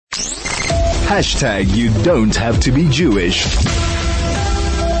You don't have to be Jewish.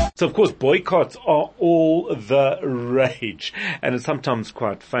 So, of course, boycotts are all the rage. And it's sometimes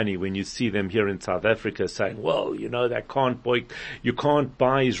quite funny when you see them here in South Africa saying, well, you know, you can't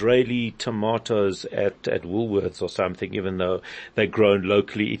buy Israeli tomatoes at Woolworths or something, even though they're grown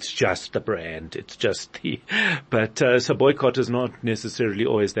locally. It's just the brand. It's just so boycott is not necessarily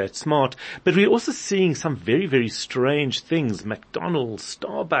always that smart. But we're also seeing some very, very strange things. McDonald's,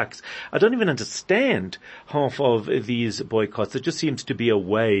 Starbucks. I don't even understand half of these boycotts. It just seems to be a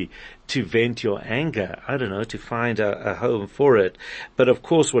way to vent your anger. I don't know, to find a home for it. But of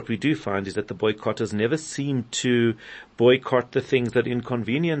course, what we do find is that the boycotters never seem to boycott the things that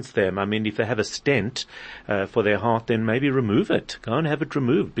inconvenience them. I mean, if they have a stent for their heart, then maybe remove it. Go and have it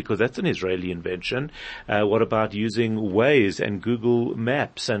removed, because that's an Israeli invention. What about using Waze and Google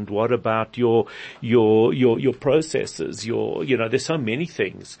Maps? And what about your processors? There's so many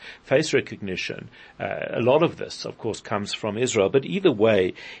things. Face recognition. A lot of this, of course, comes from Israel. But either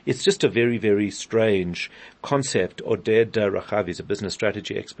way, it's just a very, very strange concept. Oded Rahav is a business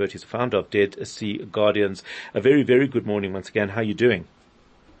strategy expert. He's the founder of Dead Sea Guardians. A very, very good morning once again. How are you doing?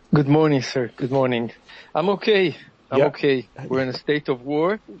 Good morning, sir. Good morning. I'm okay. Okay. We're in a state of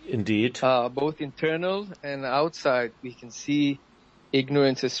war. Indeed. Both internal and outside. We can see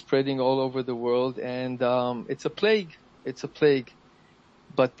ignorance is spreading all over the world, and it's a plague. It's a plague.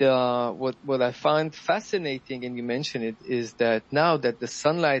 But what I find fascinating, and you mentioned it, is that now that the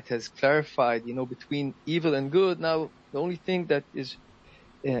sunlight has clarified, between evil and good, now the only thing that is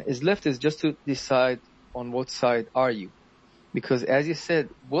left is just to decide on what side are you. Because as you said,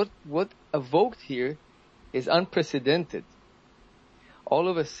 what evoked here is unprecedented. All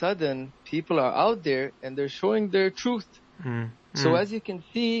of a sudden, people are out there and they're showing their truth. So as you can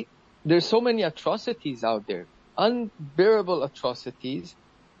see, there's so many atrocities out there, unbearable atrocities,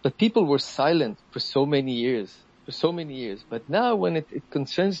 but people were silent for so many years. But now when it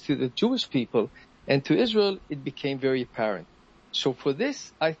concerns to the Jewish people and to Israel, it became very apparent. So for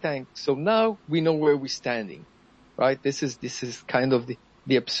this, I thank. So now we know where we're standing, right? This is kind of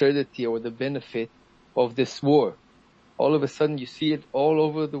the absurdity or the benefit of this war. All of a sudden you see it all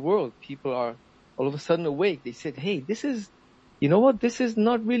over the world. People are all of a sudden awake. They said, hey, this is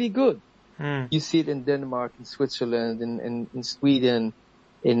not really good. You see it in Denmark, in Switzerland, in Sweden,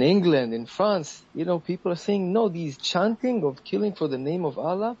 in England, in France. People are saying, no, these chanting of killing for the name of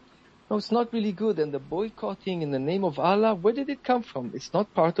Allah, no, it's not really good. And the boycotting in the name of Allah, where did it come from? It's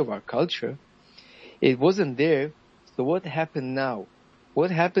not part of our culture. It wasn't there. So what happened now?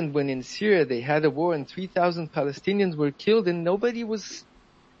 What happened when in Syria they had a war and 3,000 Palestinians were killed and nobody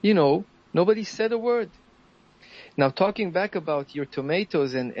said a word? Now, talking back about your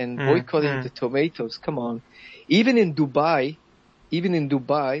tomatoes and boycotting the tomatoes, come on. Even in Dubai,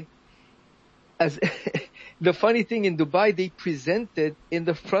 as the funny thing in Dubai, they presented in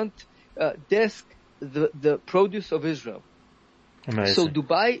the front desk the produce of Israel. Amazing. So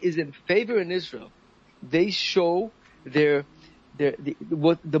Dubai is in favor in Israel. They show the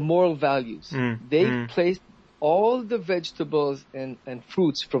moral values. They placed all the vegetables and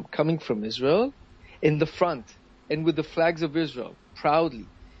fruits coming from Israel in the front and with the flags of Israel proudly.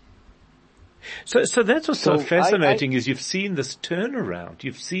 So that's what's so fascinating is you've seen this turnaround.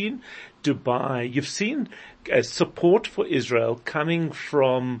 You've seen Dubai. You've seen support for Israel coming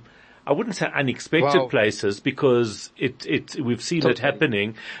from, I wouldn't say unexpected places, because we've seen it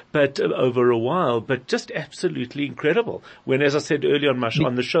happening, but over a while, but just absolutely incredible. When, as I said earlier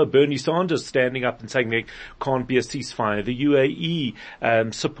on the show, Bernie Sanders standing up and saying there can't be a ceasefire, the UAE,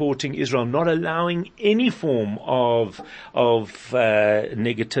 supporting Israel, not allowing any form of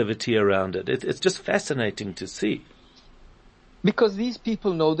negativity around it. It's just fascinating to see. Because these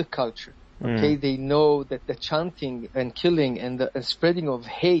people know the culture. Okay, they know that the chanting and killing and the spreading of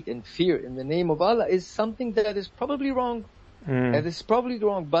hate and fear in the name of Allah is something that is probably wrong. But,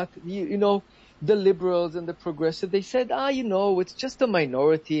 the liberals and the progressive, they said, it's just a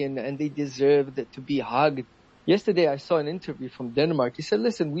minority and they deserve to be hugged. Yesterday I saw an interview from Denmark. He said,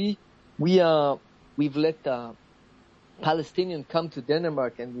 listen, we've let Palestinians come to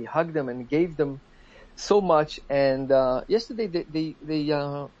Denmark and we hugged them and gave them so much. And yesterday they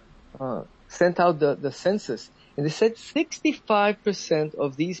sent out the census, and they said 65%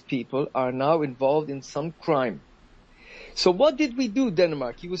 of these people are now involved in some crime. So what did we do,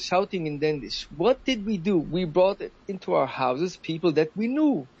 Denmark? He was shouting in Danish. What did we do? We brought into our houses people that we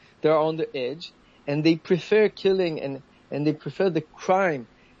knew they're on the edge, and they prefer killing and they prefer the crime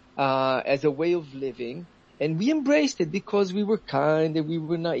as a way of living. And we embraced it because we were kind and we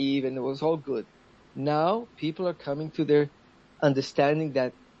were naive and it was all good. Now people are coming to their understanding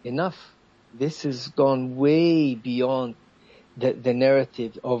that enough. This has gone way beyond the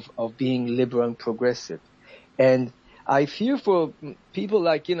narrative of being liberal and progressive. And I fear for people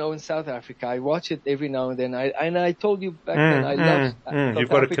like, in South Africa. I watch it every now and then. I told you back then, I love South You've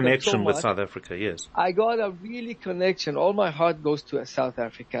got a Africa connection so with much. South Africa, yes. I got a really connection. All my heart goes to South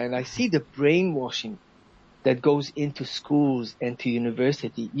Africa, and I see the brainwashing that goes into schools and to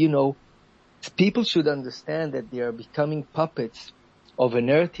university. People should understand that they are becoming puppets of a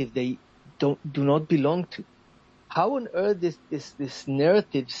narrative they do not belong to. How on earth does this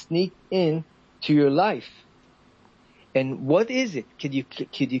narrative sneak in to your life? And what is it? Could you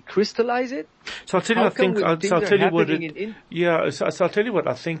crystallize it? So I'll tell you, I'll tell you what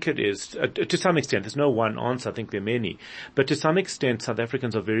I think it is. To some extent, there's no one answer. I think there are many, but to some extent, South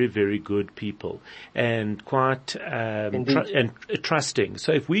Africans are very, very good people and quite trusting.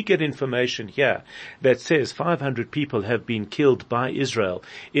 So if we get information here that says 500 people have been killed by Israel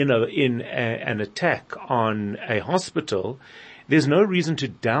in an attack on a hospital, there's no reason to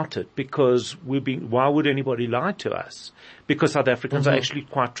doubt it, because why would anybody lie to us? Because South Africans are actually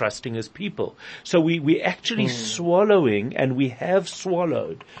quite trusting as people. So we're actually swallowing, and we have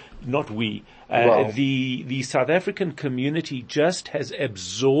swallowed, not we, the South African community just has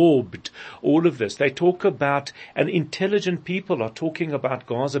absorbed all of this. They talk about, and intelligent people are talking about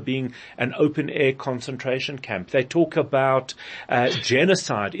Gaza being an open air concentration camp. They talk about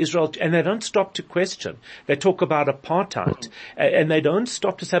genocide, Israel, and they don't stop to question. They talk about apartheid, and they don't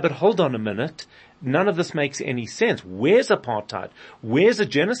stop to say, but hold on a minute. None of this makes any sense. Where's apartheid? Where's a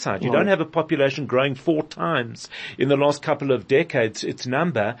genocide? You don't have a population growing 4 times in the last couple of decades, its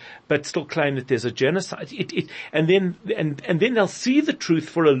number, but still claim that there's a genocide. And then they'll see the truth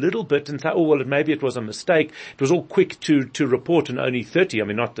for a little bit and say, oh, well, maybe it was a mistake. It was all quick to report, and only 30. I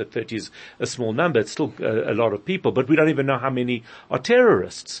mean, not that 30 is a small number. It's still a lot of people, but we don't even know how many are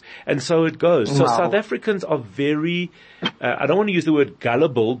terrorists. And so it goes. So South Africans are very, I don't want to use the word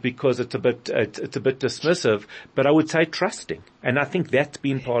gullible because it's a bit dismissive, but I would say trusting. And I think that's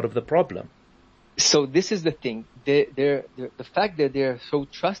been part of the problem. So this is the thing. The fact that they're so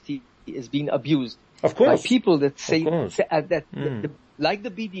trusty is being abused. Of course. By people that say that like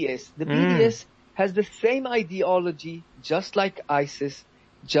the BDS. The BDS has the same ideology, just like ISIS,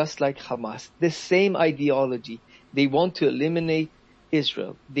 just like Hamas. The same ideology. They want to eliminate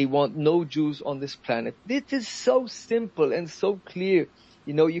Israel. They want no Jews on this planet. This is so simple and so clear.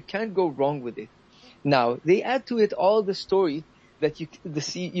 You can't go wrong with it. Now, they add to it all the story that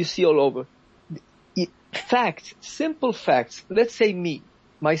you see all over. Facts, simple facts. Let's say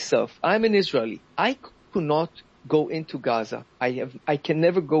myself, I'm an Israeli. I could not go into Gaza. I can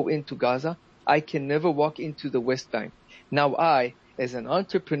never go into Gaza. I can never walk into the West Bank. Now I, as an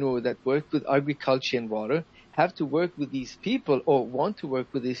entrepreneur that worked with agriculture and water, have to work with these people, or want to work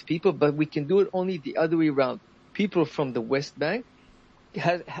with these people, but we can do it only the other way around. People from the West Bank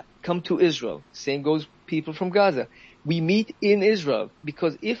come to Israel. Same goes people from Gaza. We meet in Israel,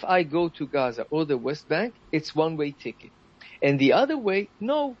 because if I go to Gaza or the West Bank, it's one-way ticket. And the other way,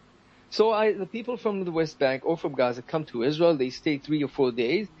 no. So the people from the West Bank or from Gaza come to Israel. They stay 3 or 4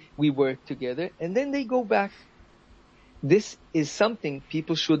 days. We work together, and then they go back. This is something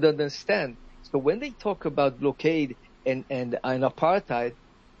people should understand. So when they talk about blockade and apartheid,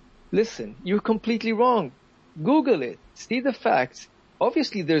 listen, you're completely wrong. Google it. See the facts.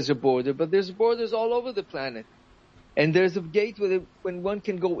 Obviously there's a border, but there's borders all over the planet. And there's a gate when one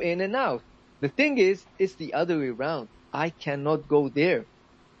can go in and out. The thing is, it's the other way around. I cannot go there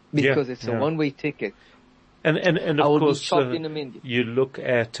because it's a one-way ticket. And of course, you look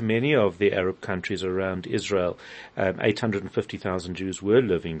at many of the Arab countries around Israel, 850,000 Jews were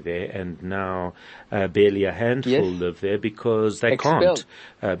living there, and now barely a handful live there because they can't,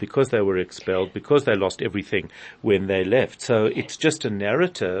 because they were expelled, because they lost everything when they left. So it's just a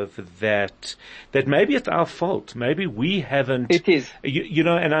narrative that maybe it's our fault. Maybe we haven't. It is.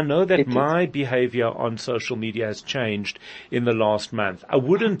 And I know that my behavior on social media has changed in the last month. I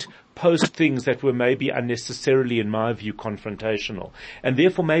wouldn't post things that were maybe unnecessarily, in my view, confrontational. And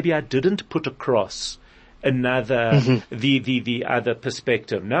therefore maybe I didn't put across another, the other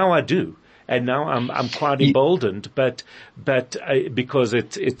perspective. Now I do. And now I'm quite emboldened, but because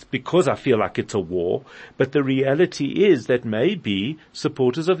it's because I feel like it's a war. But the reality is that maybe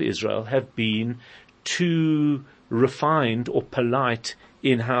supporters of Israel have been too refined or polite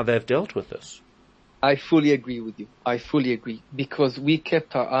in how they've dealt with this. I fully agree with you. I fully agree, because we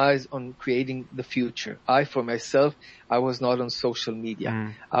kept our eyes on creating the future. For myself, I was not on social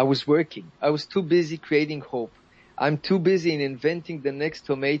media. I was working. I was too busy creating hope. I'm too busy in inventing the next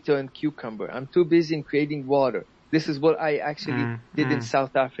tomato and cucumber. I'm too busy in creating water. This is what I actually did in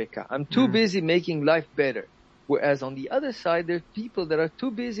South Africa. I'm too busy making life better. Whereas on the other side, there are people that are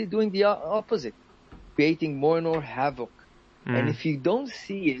too busy doing the opposite, creating more and more havoc. And if you don't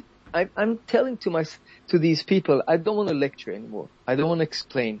see it, I'm telling to these people, I don't want to lecture anymore. I don't want to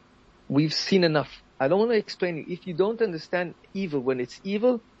explain. We've seen enough. I don't want to explain it. If you don't understand evil when it's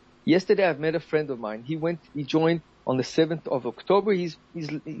evil, yesterday I've met a friend of mine. He joined on the 7th of October. He's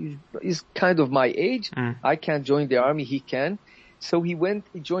kind of my age. I can't join the army. He can. So he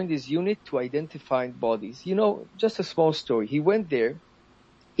joined his unit to identify bodies. You know, just a small story. He went there.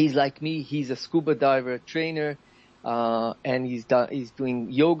 He's like me. He's a scuba diver, trainer, and he's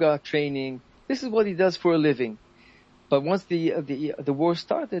doing yoga training. This is what he does for a living. But once the war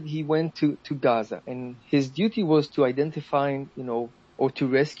started, he went to Gaza, and his duty was to identify, or to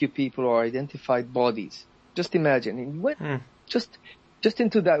rescue people or identify bodies. Just imagine. And he went just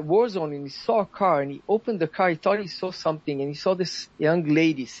into that war zone, and he saw a car, and he opened the car. He thought he saw something, and he saw this young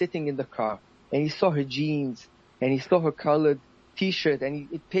lady sitting in the car, and he saw her jeans, and he saw her colored T-shirt, and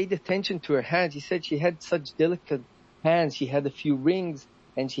he paid attention to her hands. He said she had such delicate hands. She had a few rings,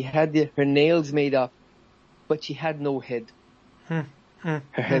 and she had her nails made up, but she had no head. Her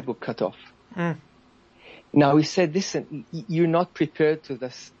head was cut off. Now he said, listen, you're not prepared to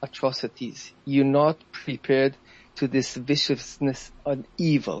this atrocities. You're not prepared to this viciousness and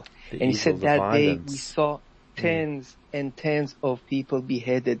evil. And he said that day we saw tens and tens of people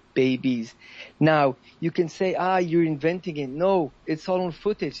beheaded, babies. Now, you can say, you're inventing it. No, it's all on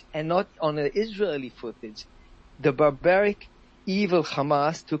footage, and not on an Israeli footage. The barbaric, evil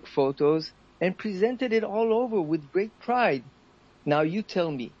Hamas took photos and presented it all over with great pride. Now you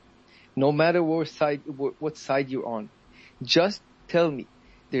tell me, no matter what side you're on, just tell me,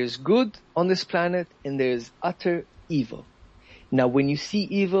 there's good on this planet and there's utter evil. Now when you see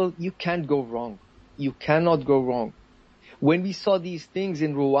evil, you can't go wrong. You cannot go wrong. When we saw these things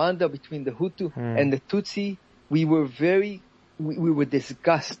in Rwanda between the Hutu and the Tutsi, we were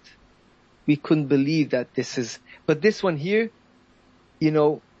disgusted. We couldn't believe that but this one here,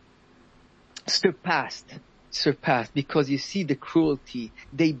 surpassed, because you see the cruelty.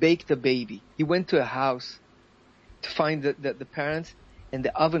 They baked a baby. He went to a house to find the parents, and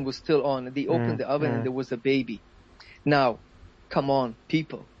the oven was still on. And they opened the oven and there was a baby. Now, come on,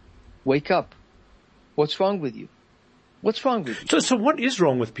 people, wake up. What's wrong with you? What's wrong with you? So what is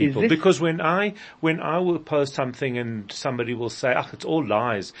wrong with people? Because when I will post something and somebody will say, it's all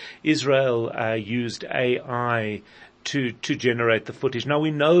lies. Israel used AI to generate the footage. Now we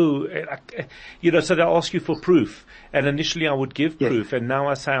know, so they'll ask you for proof. And initially I would give proof, and now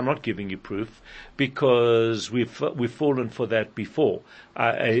I say I'm not giving you proof because we've fallen for that before,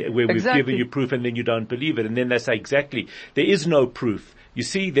 where we've given you proof and then you don't believe it. And then they say, exactly, there is no proof. You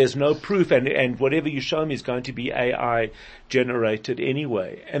see, there's no proof, and whatever you show me is going to be AI generated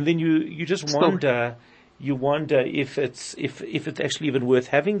anyway. And then you just wonder, if it's actually even worth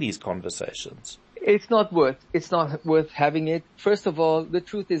having these conversations. It's not worth having it. First of all, the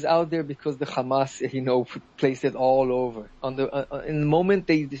truth is out there because the Hamas, placed it all over. In the moment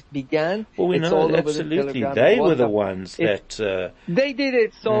they began, it's all absolutely over the Telegram. They were the ones that they did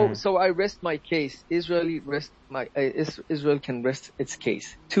it. So I rest my case. Israel can rest its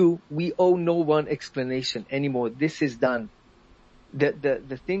case. 2, we owe no one explanation anymore. This is done.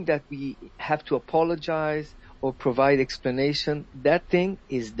 The thing that we have to apologize or provide explanation, that thing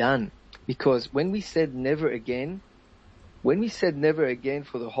is done. Because when we said never again for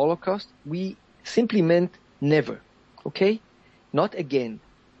the Holocaust, we simply meant never. Okay? Not again.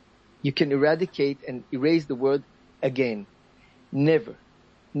 You can eradicate and erase the word again. Never,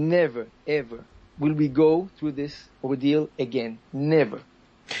 ever will we go through this ordeal again. Never.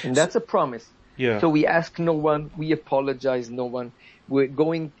 And that's a promise. Yeah. So we ask no one, we apologize no one. We're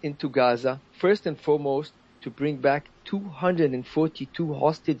going into Gaza, first and foremost, to bring back 242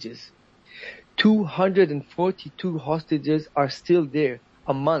 hostages. 242 hostages are still there.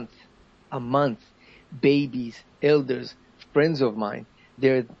 A month. Babies, elders, friends of mine.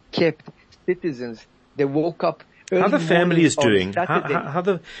 They're kept citizens. They woke up early. How the family is doing?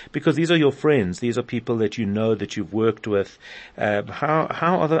 Because these are your friends. These are people that you know, that you've worked with. How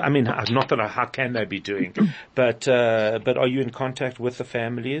can they be doing? But are you in contact with the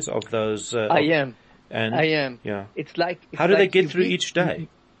families of those? I am. Yeah. How do they get through each day?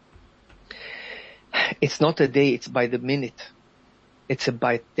 It's not a day, it's by the minute. It's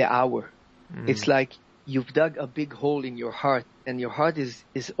by the hour. It's like you've dug a big hole in your heart, and your heart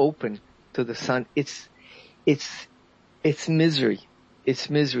is open to the sun. It's misery. It's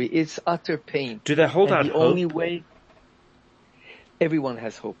misery. It's utter pain. Do they hold out hope? The only way, everyone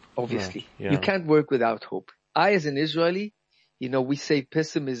has hope, obviously. Yeah. You can't work without hope. I, as an Israeli, we say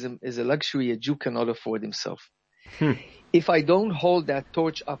pessimism is a luxury a Jew cannot afford himself. If I don't hold that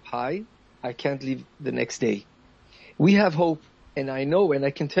torch up high, I can't leave the next day. We have hope, and I know, and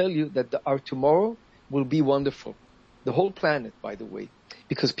I can tell you that our tomorrow will be wonderful. The whole planet, by the way,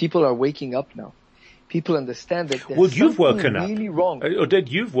 because people are waking up now. People understand that there's you've something woken up. really wrong. Oded,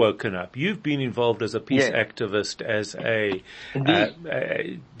 you've woken up. You've been involved as a peace activist, as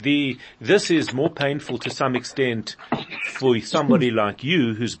this is more painful to some extent for somebody like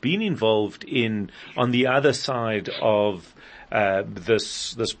you who's been involved on the other side of,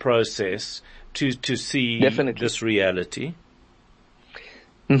 this process to see Definitely. this reality.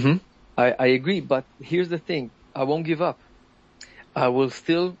 Mm-hmm. I agree, but here's the thing. I won't give up. I will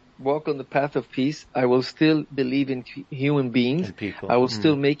still walk on the path of peace. I will still believe in human beings. And people. I will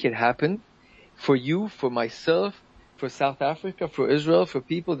still make it happen for you, for myself, for South Africa, for Israel, for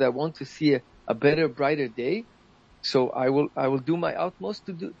people that want to see a better, brighter day. So I will do my utmost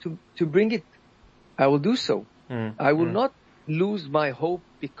to bring it. I will do so. I will not lose my hope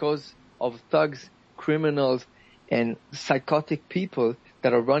because of thugs, criminals, and psychotic people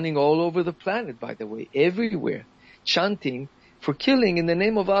that are running all over the planet, by the way, everywhere, chanting for killing in the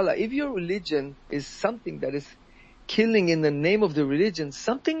name of Allah. If your religion is something that is killing in the name of the religion,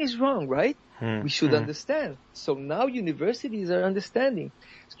 something is wrong, right? We should understand. So now universities are understanding.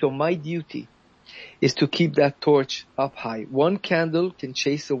 So my duty is to keep that torch up high. One candle can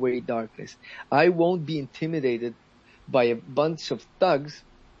chase away darkness. I won't be intimidated by a bunch of thugs,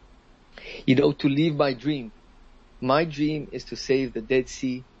 to leave my dream. My dream is to save the Dead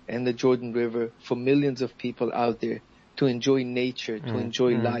Sea and the Jordan River for millions of people out there, to enjoy nature, to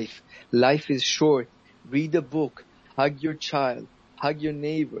enjoy life. Life is short. Read a book. Hug your child. Hug your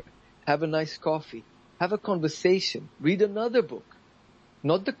neighbor. Have a nice coffee. Have a conversation. Read another book.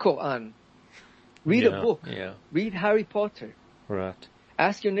 Not the Quran. Read a book. Yeah. Read Harry Potter. Right.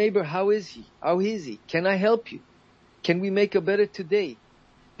 Ask your neighbor, how is he? How is he? Can I help you? Can we make a better today?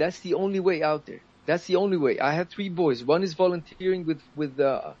 That's the only way out there. That's the only way. I have 3 boys. One is volunteering with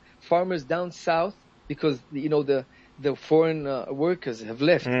farmers down south because, the foreign workers have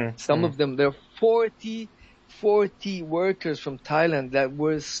left. Some of them, there are 40 workers from Thailand that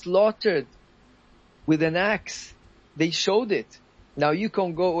were slaughtered with an axe. They showed it. Now you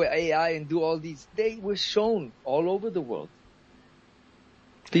can go with AI and do all these. They were shown all over the world.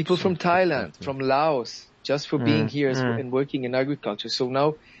 People from Thailand, from Laos, just for being here and working in agriculture. So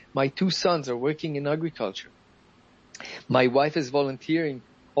now my 2 sons are working in agriculture. My wife is volunteering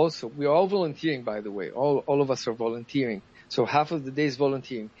also. We are all volunteering, by the way. All of us are volunteering. So half of the day is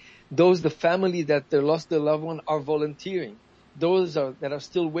volunteering. The family that they lost their loved one are volunteering. Those that are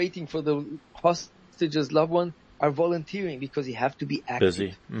still waiting for the hostage's loved one are volunteering because you have to be active.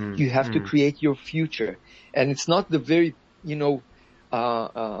 Busy. You have to create your future. And it's not the very,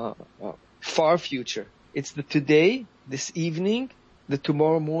 far future. It's the today, this evening, the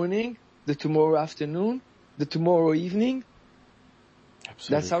tomorrow morning, the tomorrow afternoon, the tomorrow evening.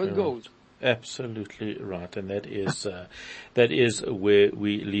 Absolutely. That's how it goes. Absolutely right. And that is where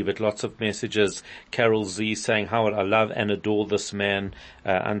we leave it. Lots of messages. Carol Z saying, Howard, I love and adore this man.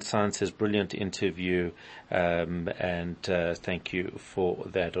 Unsigned says, brilliant interview. Thank you for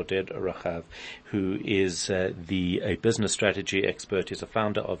that. Oded Rahav, who is a business strategy expert, is a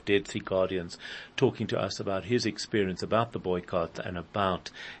founder of Dead Sea Guardians, talking to us about his experience, about the boycott, and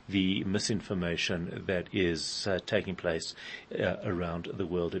about the misinformation that is taking place around the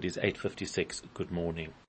world. It is 8:56. Good morning.